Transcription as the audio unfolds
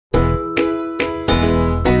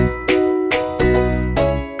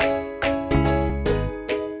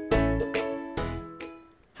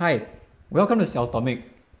Hi, welcome to Celltomic,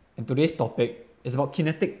 and today's topic is about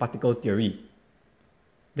kinetic particle theory.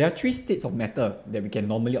 There are three states of matter that we can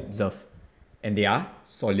normally observe, and they are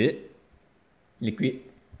solid, liquid,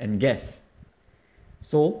 and gas.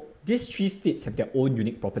 So, these three states have their own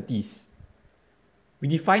unique properties. We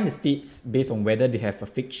define the states based on whether they have a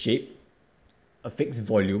fixed shape, a fixed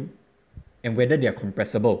volume, and whether they are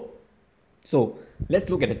compressible. So, let's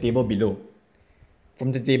look at the table below.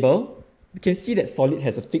 From the table, we can see that solid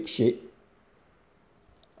has a fixed shape,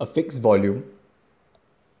 a fixed volume,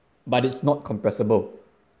 but it's not compressible.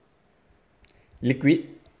 Liquid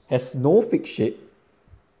has no fixed shape,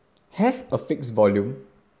 has a fixed volume,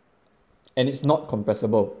 and it's not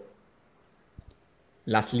compressible.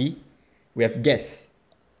 Lastly, we have gas.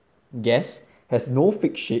 Gas has no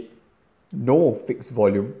fixed shape, no fixed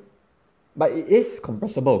volume, but it is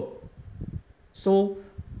compressible. So,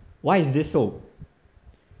 why is this so?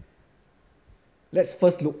 Let's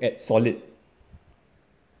first look at solid.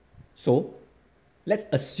 So, let's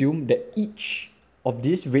assume that each of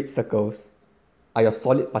these red circles are your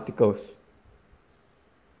solid particles.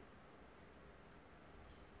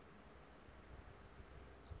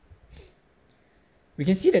 We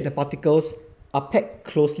can see that the particles are packed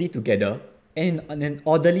closely together and in an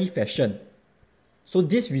orderly fashion. So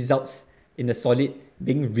this results in the solid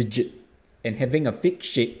being rigid and having a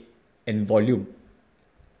fixed shape and volume.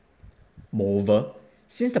 Moreover,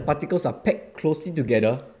 since the particles are packed closely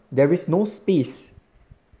together, there is no space,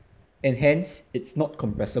 and hence it's not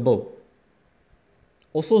compressible.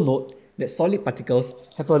 Also note that solid particles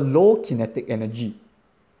have a low kinetic energy,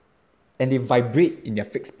 and they vibrate in their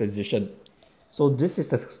fixed position. So this is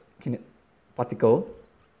the particle,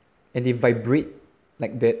 and they vibrate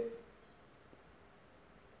like that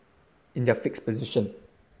in their fixed position.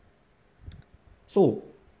 So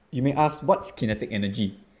you may ask, what's kinetic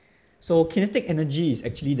energy? So kinetic energy is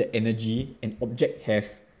actually the energy an object has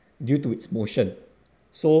due to its motion.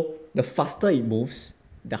 So the faster it moves,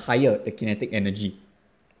 the higher the kinetic energy.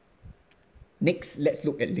 Next, let's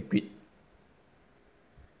look at liquid.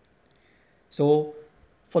 So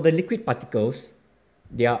for the liquid particles,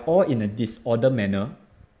 they are all in a disordered manner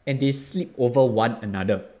and they slip over one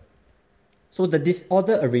another. So the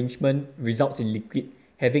disordered arrangement results in liquid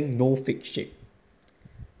having no fixed shape.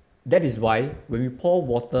 That is why when we pour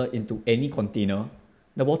water into any container,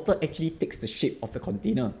 the water actually takes the shape of the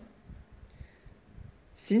container.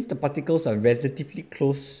 Since the particles are relatively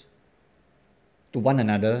close to one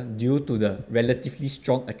another due to the relatively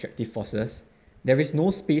strong attractive forces, there is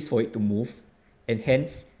no space for it to move, and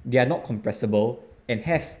hence they are not compressible and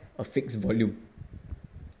have a fixed volume.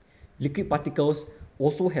 Liquid particles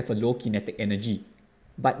also have a low kinetic energy,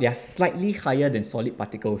 but they are slightly higher than solid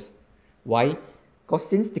particles. Why? Because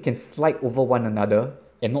since they can slide over one another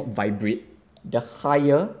and not vibrate, the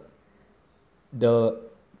higher the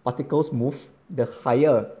particles move, the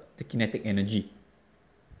higher the kinetic energy.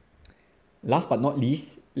 Last but not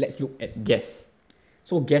least, let's look at gas.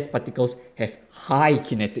 So gas particles have high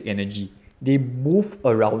kinetic energy. They move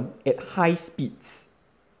around at high speeds.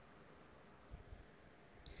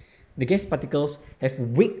 The gas particles have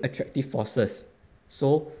weak attractive forces.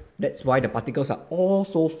 So that's why the particles are all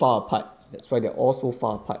so far apart.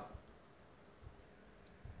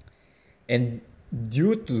 And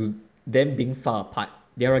due to them being far apart,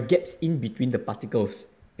 there are gaps in between the particles,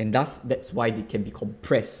 and thus that's why they can be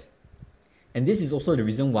compressed. And this is also the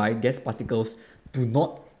reason why gas particles do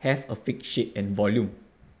not have a fixed shape and volume.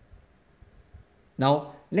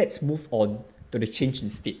 Now, let's move on to the change in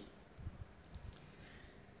state.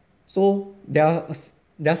 So there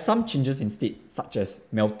are some changes in state, such as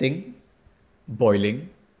melting, boiling,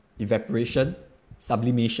 evaporation,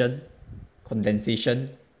 sublimation,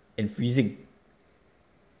 condensation, and freezing.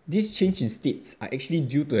 These changes in states are actually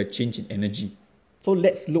due to a change in energy. So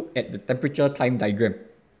let's look at the temperature time diagram.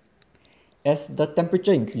 As the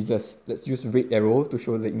temperature increases, let's use red arrow to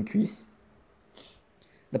show the increase.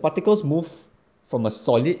 The particles move from a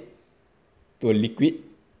solid to a liquid,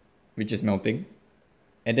 which is melting,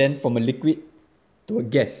 and then from a liquid to a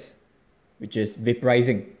gas, which is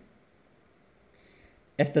vaporizing.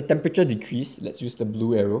 As the temperature decreases, let's use the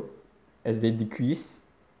blue arrow, as they decrease,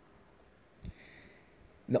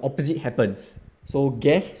 the opposite happens. So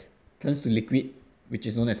gas turns to liquid, which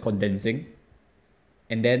is known as condensing,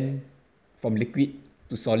 and then from liquid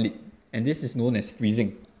to solid, and this is known as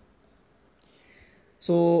freezing.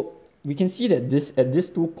 So we can see that at these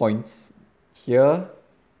 2 points, here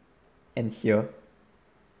and here,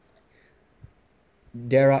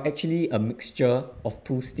 there are actually a mixture of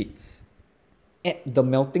two states. At the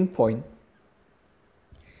melting point,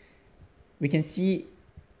 we can see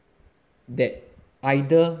that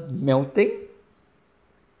either melting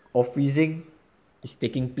or freezing is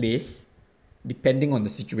taking place depending on the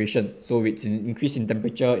situation. So if it's an increase in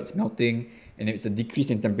temperature, it's melting, and if it's a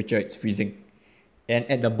decrease in temperature, it's freezing. And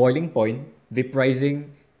at the boiling point, vaporizing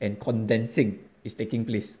and condensing is taking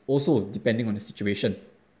place, also depending on the situation.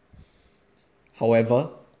 However,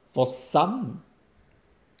 for some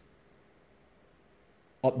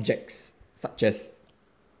objects, such as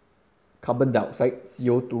carbon dioxide,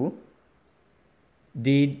 CO2,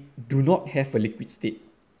 they do not have a liquid state.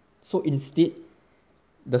 So instead,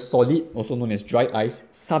 the solid, also known as dry ice,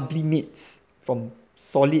 sublimates from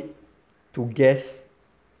solid to gas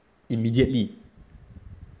immediately.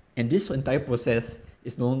 And this entire process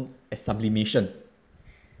is known as sublimation.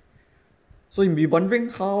 So you'll be wondering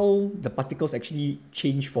how the particles actually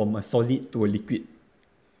change from a solid to a liquid.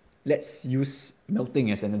 Let's use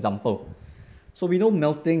melting as an example. So we know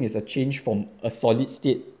melting is a change from a solid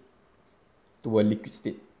state to a liquid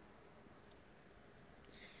state.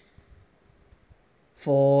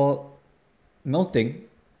 For melting,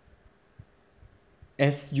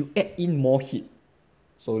 as you add in more heat,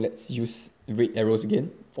 so let's use red arrows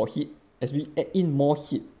again for heat. As we add in more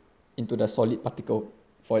heat into the solid particle,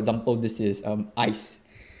 for example, this is ice.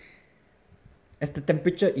 As the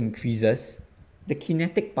temperature increases, the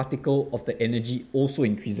kinetic particle of the energy also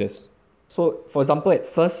increases. So, for example, at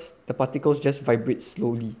first, the particles just vibrate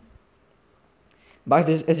slowly. But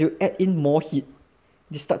as you add in more heat,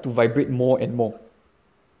 they start to vibrate more and more.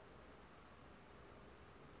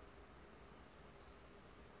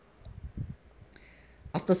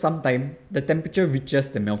 After some time, the temperature reaches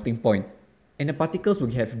the melting point, and the particles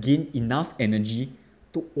will have gained enough energy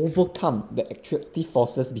to overcome the attractive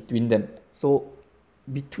forces between them. So,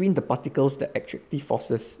 between the particles, the attractive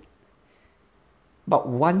forces. But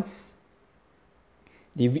once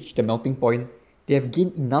they reach the melting point, they have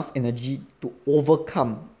gained enough energy to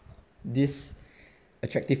overcome these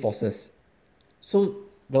attractive forces. So,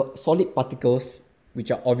 the solid particles,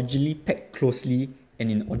 which are originally packed closely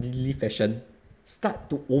and in orderly fashion, start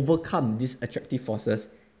to overcome these attractive forces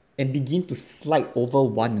and begin to slide over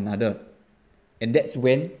one another. And that's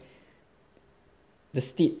when the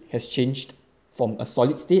state has changed from a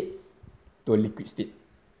solid state to a liquid state.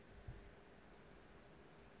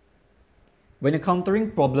 When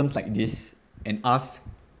encountering problems like this when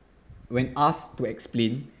asked to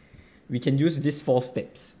explain, we can use these 4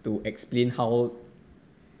 steps to explain how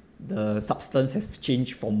the substance has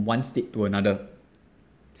changed from one state to another.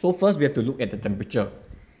 So first we have to look at the temperature.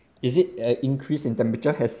 Is it an increase in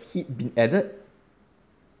temperature? Has heat been added?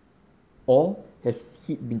 Or has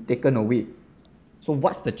heat been taken away? So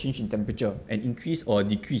what's the change in temperature? An increase or a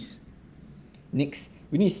decrease? Next,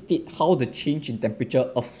 we need to state how the change in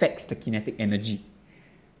temperature affects the kinetic energy.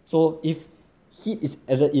 So if heat is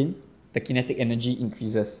added in, the kinetic energy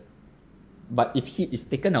increases. But if heat is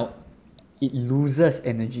taken out, it loses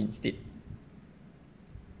energy instead.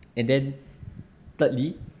 And then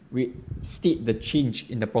thirdly, we state the change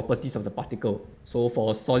in the properties of the particle. So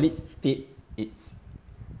for a solid state, it's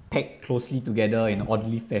packed closely together in an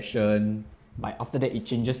orderly fashion. But after that, it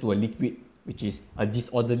changes to a liquid, which is a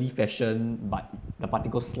disorderly fashion, but the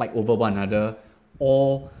particles slide over one another.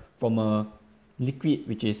 Or from a liquid,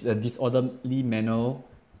 which is a disorderly manner,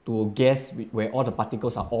 to a gas where all the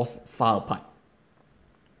particles are all far apart.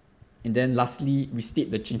 And then lastly, we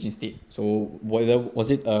state the change in state. So whether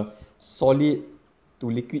was it a solid to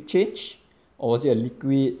liquid change, or was it a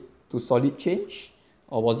liquid to solid change,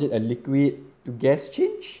 or was it a liquid to gas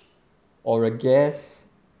change, or a gas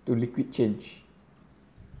to liquid change?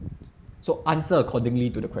 So answer accordingly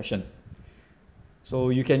to the question. So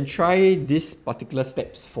you can try these particular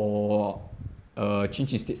steps for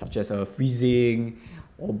change in state, such as freezing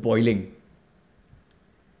or boiling.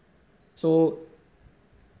 So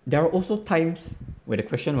there are also times where the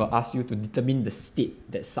question will ask you to determine the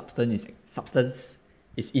state that substance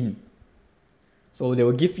is in. So they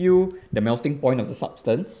will give you the melting point of the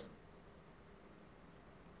substance,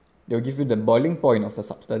 they will give you the boiling point of the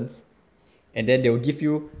substance, and then they will give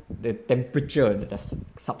you the temperature that the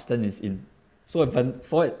substance is in. So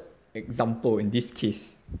for example, in this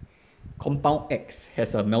case, compound X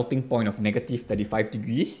has a melting point of negative 35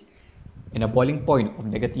 degrees and a boiling point of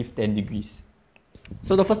negative 10 degrees.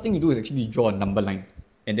 So the first thing you do is actually draw a number line,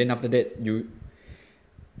 and then after that you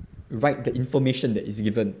write the information that is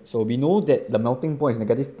given. So we know that the melting point is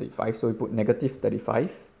negative 35, so we put negative 35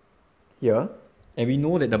 here, and we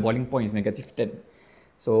know that the boiling point is negative 10.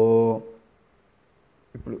 So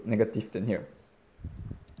we put negative 10 here.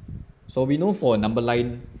 So we know for a number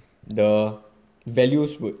line, the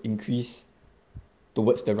values would increase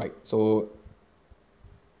towards the right. So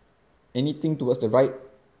anything towards the right,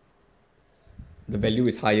 the value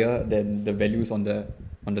is higher than the values on the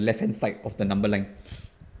left hand side of the number line.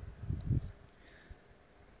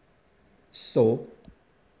 So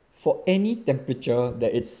for any temperature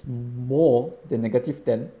that it's more than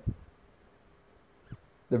 -10,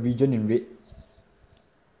 the region in red,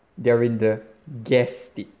 they're in the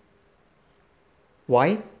gas state.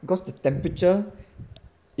 Why? Because the temperature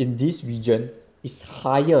in this region is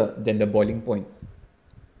higher than the boiling point.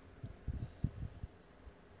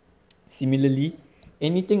 Similarly,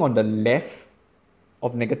 anything on the left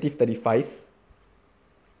of -35,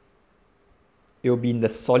 it will be in the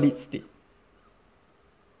solid state.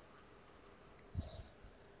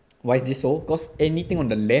 Why is this so? Because anything on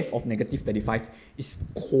the left of -35 is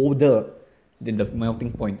colder than the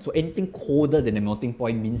melting point. So anything colder than the melting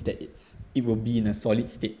point means that it will be in a solid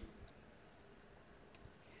state.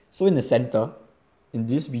 So in the center, in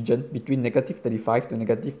this region between -35 to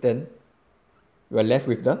 -10, we are left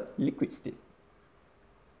with the liquid state.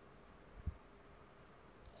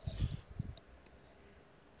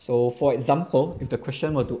 So for example, if the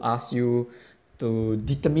question were to ask you to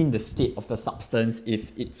determine the state of the substance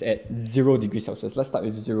if it's at 0 degrees Celsius, let's start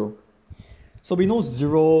with 0. So we know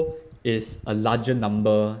 0 is a larger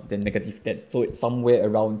number than -10, so it's somewhere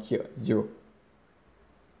around here, 0.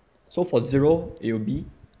 So for 0, it will be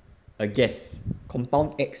a gas.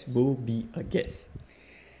 Compound X will be a gas.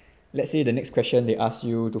 Let's say the next question, they ask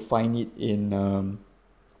you to find it in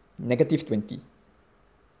 -20.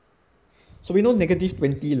 So we know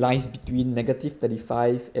 -20 lies between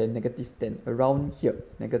 -35 and -10, around here,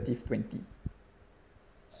 -20.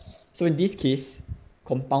 So in this case,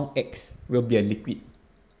 compound X will be a liquid.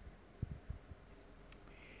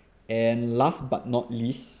 And last but not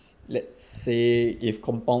least, let's say if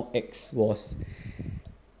compound X was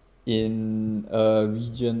in a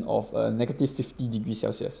region of -50 degrees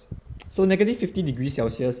Celsius. So -50 degrees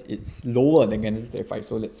Celsius, it's lower than -35.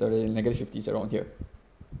 So let's say -50 is around here.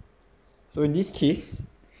 So in this case,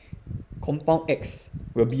 compound X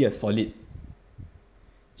will be a solid.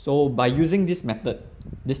 So by using this method,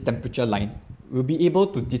 this temperature line, we'll be able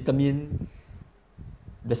to determine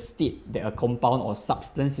the state that a compound or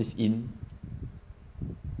substance is in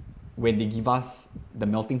when they give us the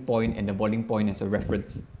melting point and the boiling point as a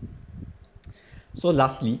reference. So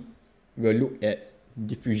lastly, we'll look at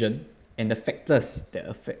diffusion and the factors that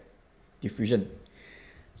affect diffusion.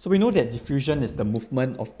 So we know that diffusion is the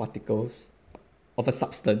movement of particles of a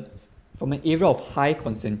substance from an area of high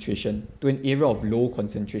concentration to an area of low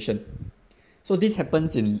concentration. So this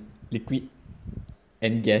happens in liquid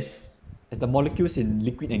and gas, as the molecules in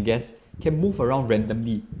liquid and gas can move around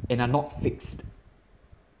randomly and are not fixed.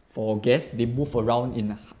 For gas, they move around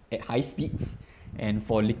at high speeds, and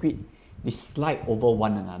for liquid, they slide over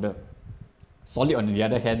one another. Solid, on the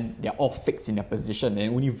other hand, they're all fixed in their position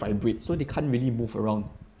and only vibrate, so they can't really move around.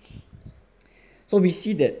 So we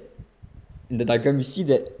see that in the diagram, we see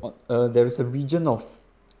that there is a region of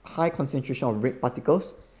high concentration of red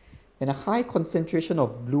particles and a high concentration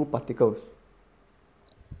of blue particles.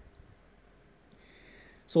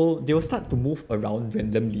 So they will start to move around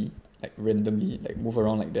randomly, like move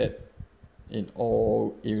around like that in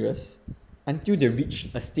all areas until they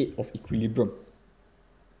reach a state of equilibrium.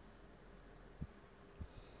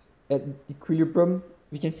 At equilibrium,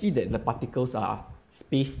 we can see that the particles are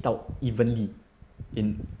spaced out evenly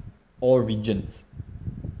in all regions.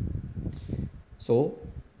 So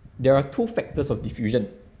there are two factors of diffusion: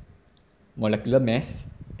 molecular mass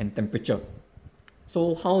and temperature.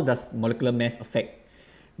 So how does molecular mass affect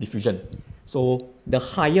diffusion? So the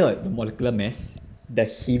higher the molecular mass, the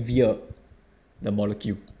heavier the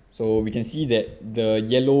molecule. So we can see that the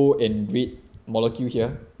yellow and red molecule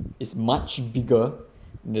here is much bigger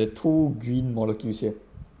than the two green molecules here.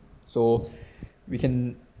 So we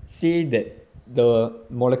can say that the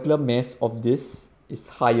molecular mass of this is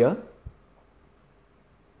higher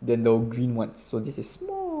than the green ones. So this is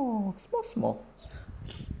small.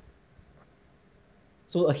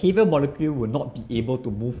 So a heavier molecule will not be able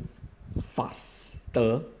to move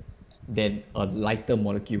faster than a lighter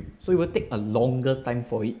molecule. So it will take a longer time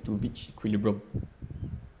for it to reach equilibrium.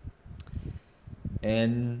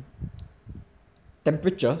 And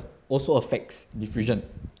temperature also affects diffusion.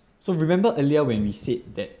 So remember earlier when we said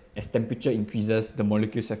that as temperature increases, the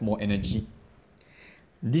molecules have more energy.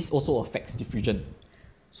 This also affects diffusion.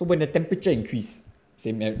 So when the temperature increases,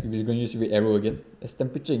 we're going to use red arrow again. As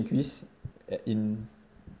temperature increases in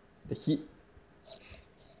the heat,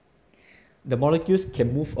 the molecules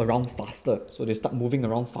can move around faster. So they start moving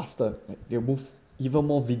around faster. They'll move even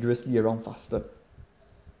more vigorously around faster.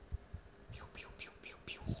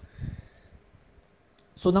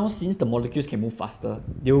 So now since the molecules can move faster,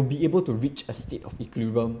 they will be able to reach a state of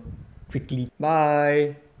equilibrium quickly.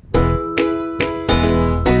 Bye!